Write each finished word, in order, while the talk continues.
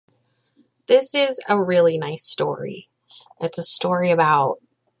This is a really nice story. It's a story about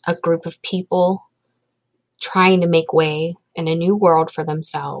a group of people trying to make way in a new world for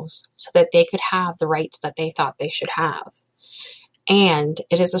themselves so that they could have the rights that they thought they should have. And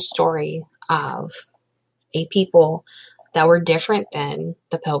it is a story of a people that were different than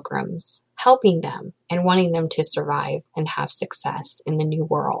the Pilgrims, helping them and wanting them to survive and have success in the new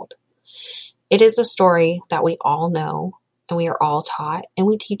world. It is a story that we all know and we are all taught and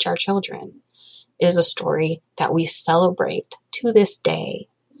we teach our children. It is a story that we celebrate to this day.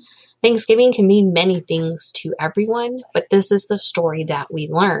 Thanksgiving can mean many things to everyone, but this is the story that we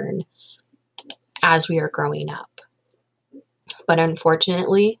learn as we are growing up. But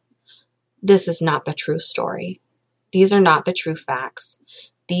unfortunately, this is not the true story. These are not the true facts.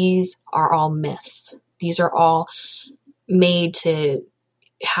 These are all myths. These are all made to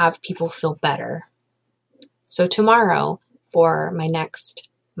have people feel better. So tomorrow, for my next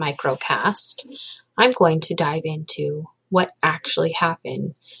microcast, I'm going to dive into what actually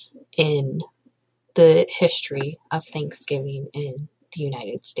happened in the history of Thanksgiving in the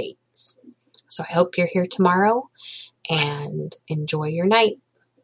United States. So I hope you're here tomorrow and enjoy your night.